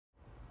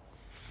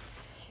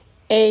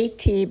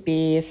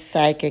ATB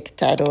Psychic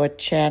Tarot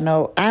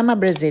channel. I'm a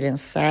Brazilian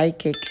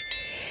psychic,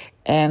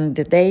 and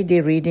the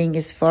daily reading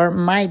is for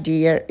my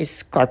dear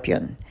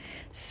Scorpion.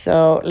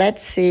 So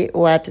let's see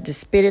what the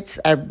spirits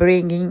are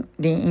bringing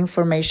the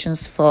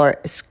informations for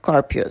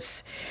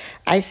Scorpios.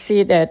 I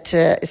see that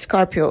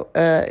Scorpio,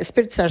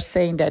 spirits are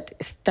saying that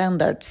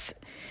standards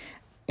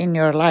in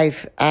your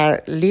life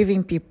are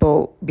leaving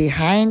people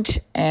behind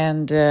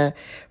and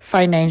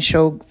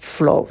financial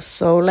flow.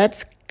 So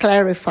let's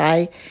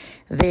clarify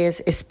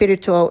this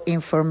spiritual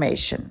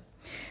information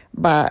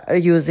by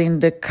using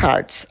the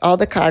cards. All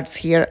the cards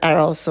here are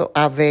also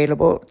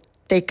available.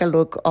 Take a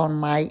look on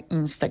my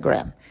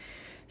Instagram.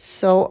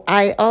 So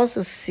I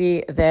also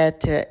see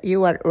that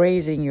you are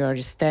raising your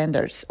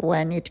standards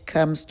when it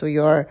comes to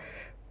your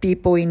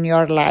people in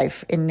your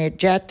life,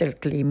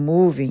 energetically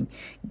moving,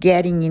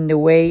 getting in the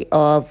way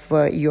of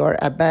your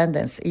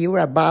abundance. You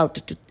are about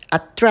to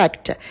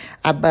attract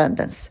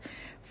abundance,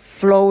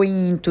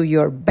 flowing into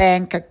your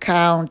bank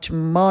account.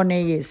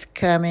 Money is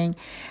coming.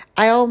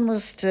 I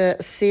almost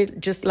see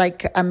just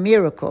like a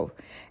miracle.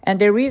 And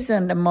the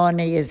reason the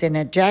money is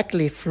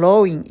energetically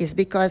flowing is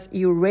because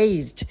you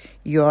raised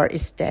your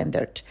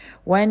standard.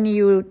 When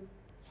you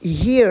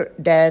hear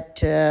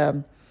that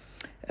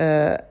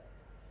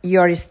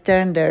your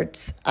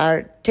standards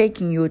are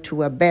taking you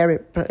to a better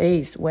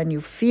place, when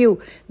you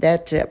feel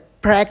that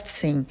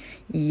practicing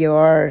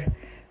your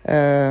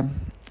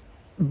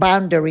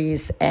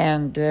boundaries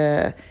and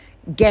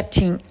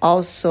getting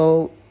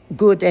also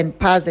good and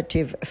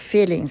positive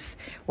feelings,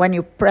 when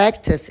you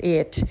practice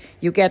it,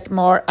 you get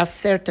more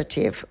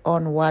assertive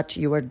on what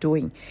you are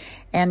doing.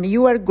 And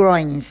you are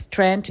growing in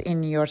strength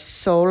in your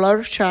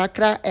solar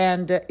chakra,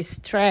 and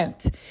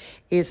strength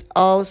is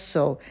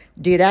also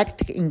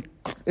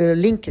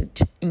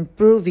linked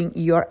improving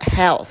your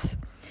health.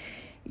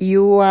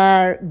 You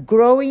are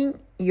growing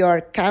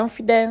your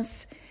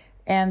confidence,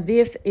 and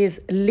this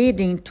is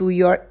leading to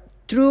your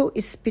true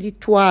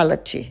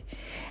spirituality.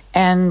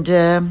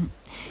 And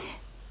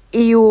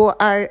you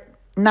are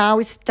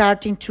now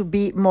starting to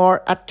be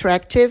more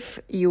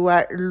attractive. You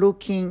are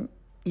looking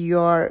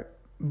your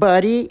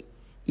body.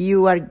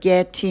 You are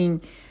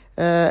getting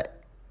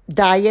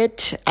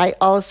diet. I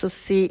also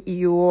see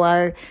you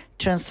are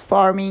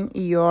transforming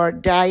your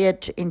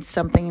diet in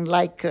something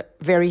like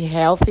very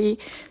healthy.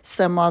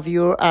 Some of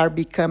you are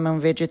becoming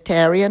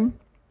vegetarian.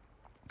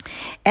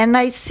 And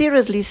I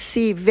seriously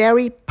see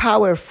very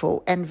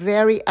powerful and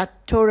very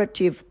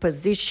authoritative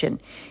position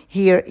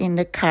here in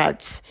the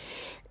cards.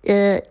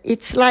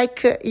 It's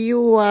like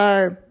you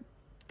are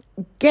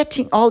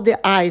getting all the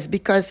eyes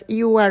because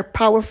you are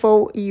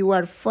powerful, you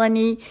are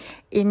funny,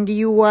 and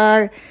you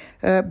are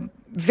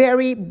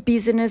very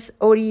business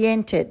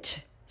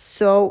oriented.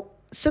 So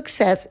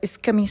success is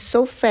coming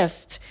so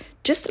fast,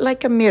 just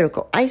like a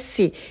miracle. I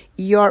see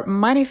your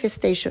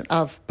manifestation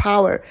of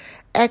power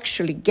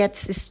actually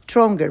gets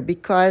stronger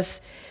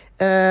because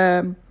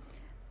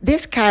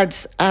these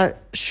cards are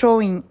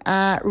showing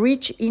a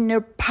rich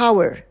inner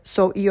power.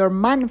 So your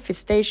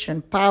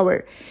manifestation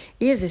power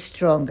is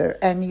stronger,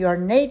 and your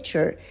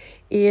nature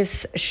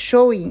is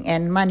showing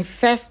and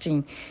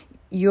manifesting.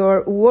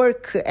 Your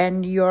work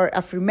and your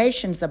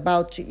affirmations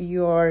about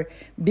your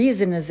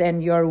business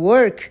and your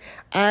work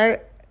are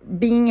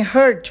being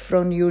heard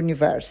from the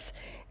universe.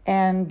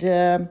 And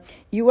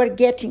you are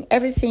getting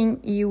everything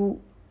you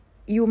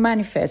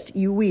manifest,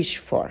 you wish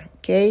for,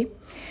 okay?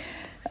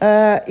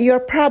 Your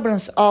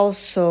problems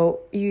also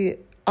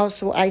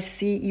I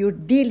see you're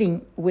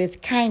dealing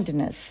with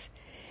kindness.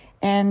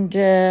 And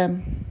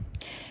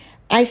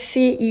I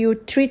see you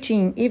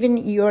treating even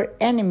your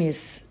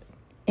enemies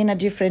in a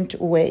different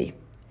way.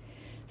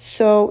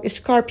 So,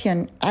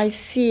 Scorpion, I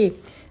see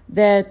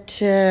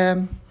that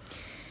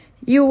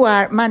you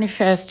are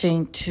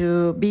manifesting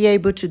to be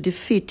able to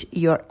defeat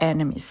your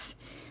enemies,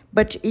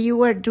 but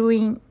you are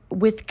doing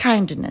with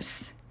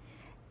kindness,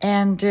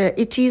 and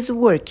it is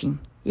working.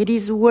 It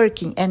is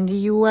working, and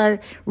you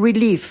are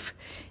relief.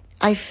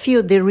 I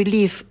feel the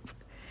relief,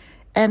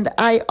 and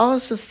I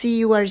also see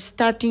you are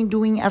starting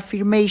doing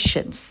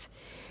affirmations,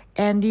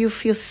 and you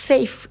feel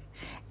safe,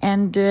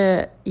 and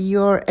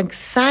your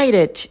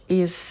anxiety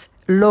is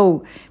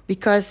low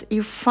because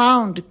you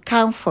found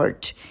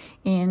comfort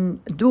in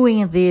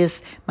doing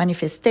these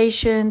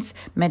manifestations,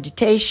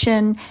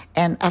 meditation,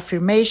 and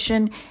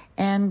affirmation,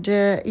 and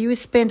you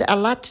spend a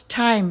lot of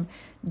time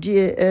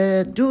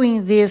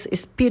doing these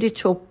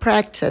spiritual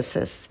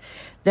practices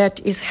that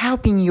is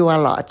helping you a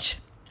lot.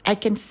 I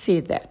can see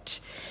that.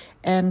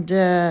 And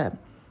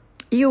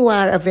you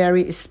are a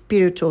very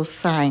spiritual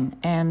sign,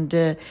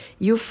 and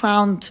you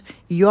found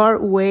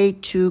your way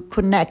to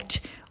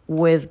connect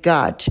with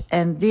God.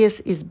 And this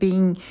is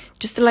being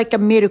just like a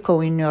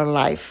miracle in your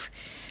life.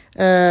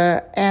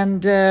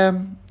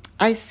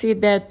 I see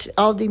that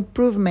all the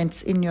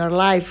improvements in your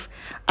life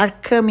are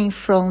coming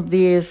from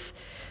this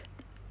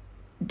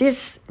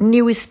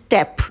new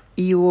step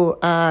you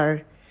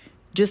are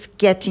just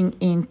getting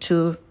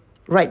into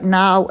right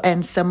now,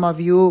 and some of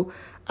you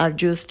are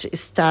just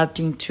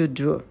starting to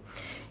do.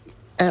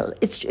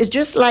 it's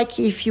just like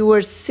if you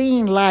were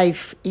seeing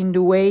life in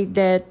the way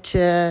that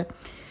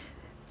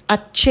a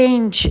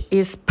change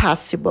is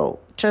possible,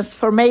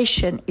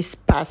 transformation is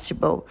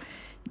possible,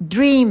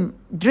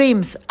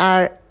 dreams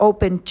are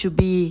open to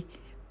be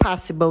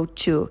possible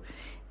too.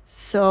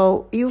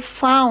 So you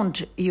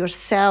found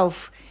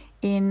yourself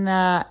in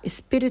a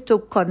spiritual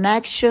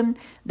connection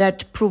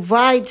that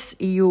provides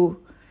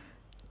you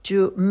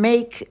to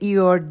make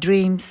your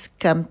dreams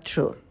come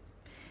true.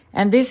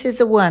 And this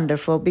is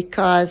wonderful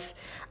because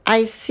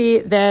I see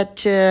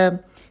that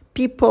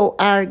people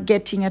are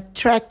getting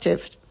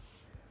attractive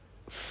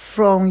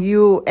from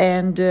you,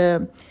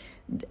 and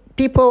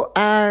people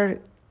are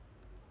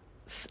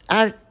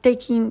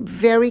taking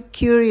very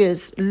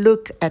curious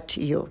look at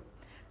you.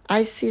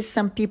 I see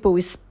some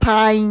people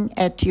spying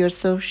at your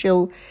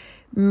social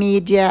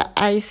media.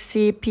 I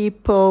see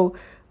people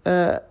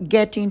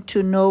getting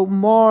to know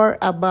more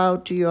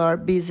about your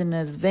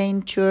business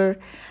venture.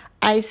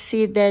 I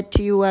see that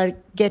you are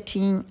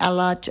getting a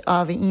lot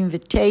of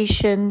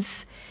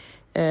invitations.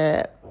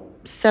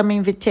 Some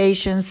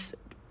invitations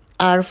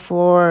are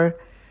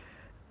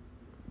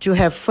to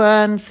have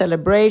fun,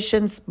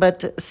 celebrations,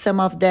 but some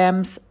of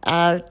them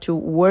are to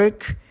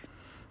work,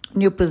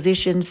 new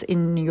positions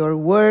in your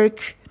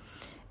work.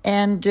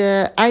 And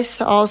I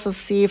also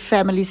see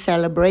family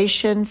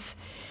celebrations.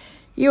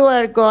 You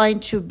are going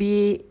to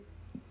be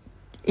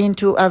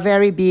into a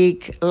very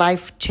big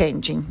life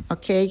changing,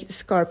 okay,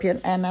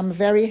 Scorpion? And I'm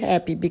very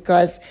happy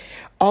because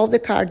all the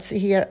cards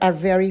here are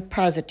very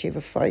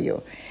positive for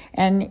you.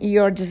 And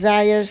your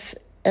desires,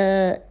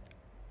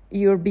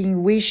 you're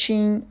being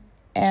wishing,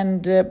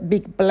 and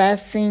big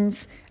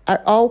blessings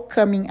are all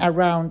coming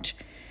around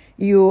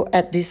you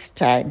at this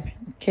time,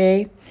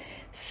 okay?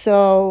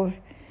 So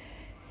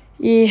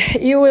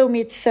you will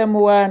meet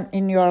someone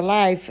in your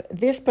life.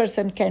 This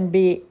person can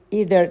be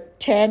either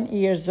 10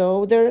 years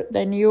older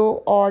than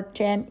you or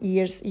 10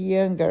 years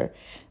younger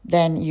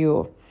than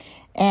you.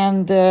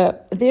 And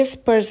this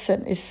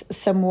person is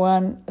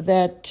someone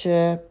that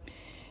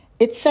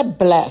it's a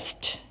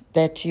blessed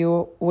that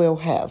you will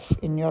have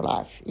in your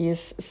life.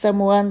 Is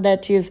someone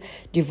that is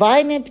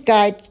divinely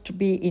guided to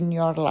be in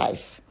your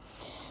life.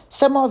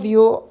 Some of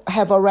you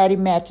have already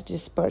met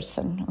this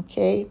person,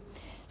 okay?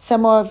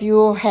 Some of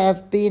you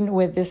have been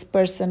with this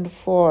person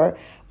for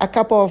a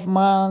couple of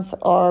months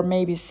or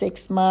maybe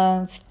 6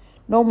 months,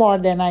 no more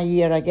than a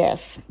year, I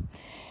guess.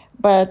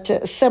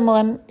 But some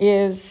of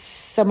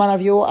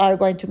you are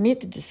going to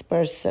meet this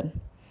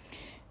person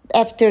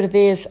after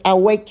this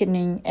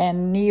awakening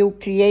and new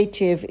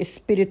creative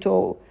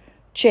spiritual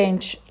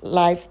change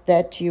life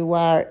that you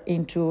are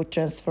into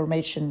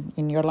transformation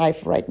in your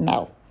life right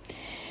now.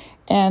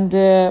 And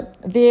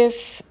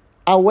this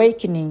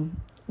awakening,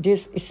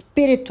 this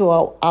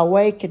spiritual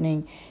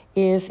awakening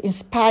is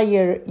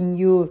inspiring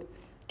you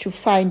to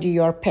find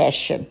your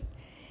passion.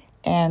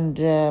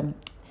 And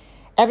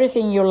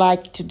everything you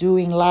like to do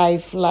in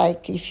life,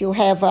 like if you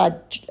have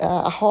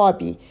a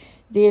hobby,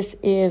 this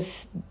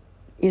is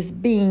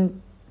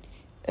being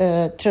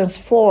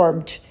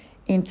transformed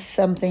into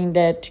something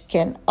that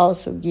can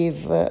also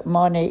give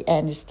money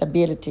and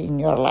stability in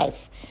your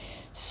life.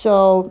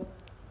 So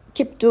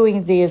keep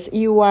doing this.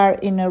 You are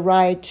in a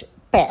right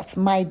path.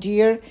 My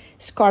dear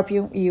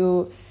Scorpio,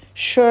 you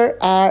sure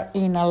are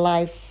in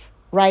a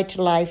right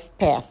life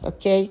path,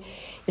 okay?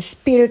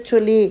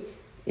 Spiritually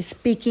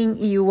speaking,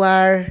 you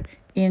are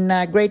in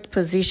a great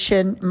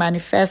position,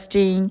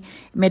 manifesting,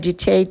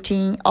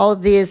 meditating. All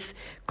this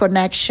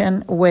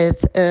connection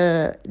with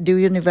the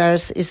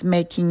universe is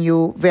making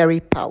you very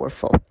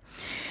powerful.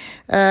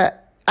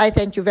 I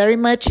thank you very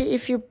much.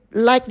 If you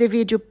like the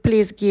video,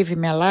 please give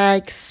me a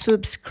like,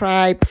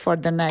 subscribe for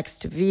the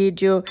next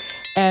video,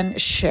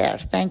 and share.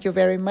 Thank you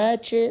very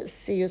much.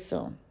 See you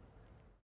soon.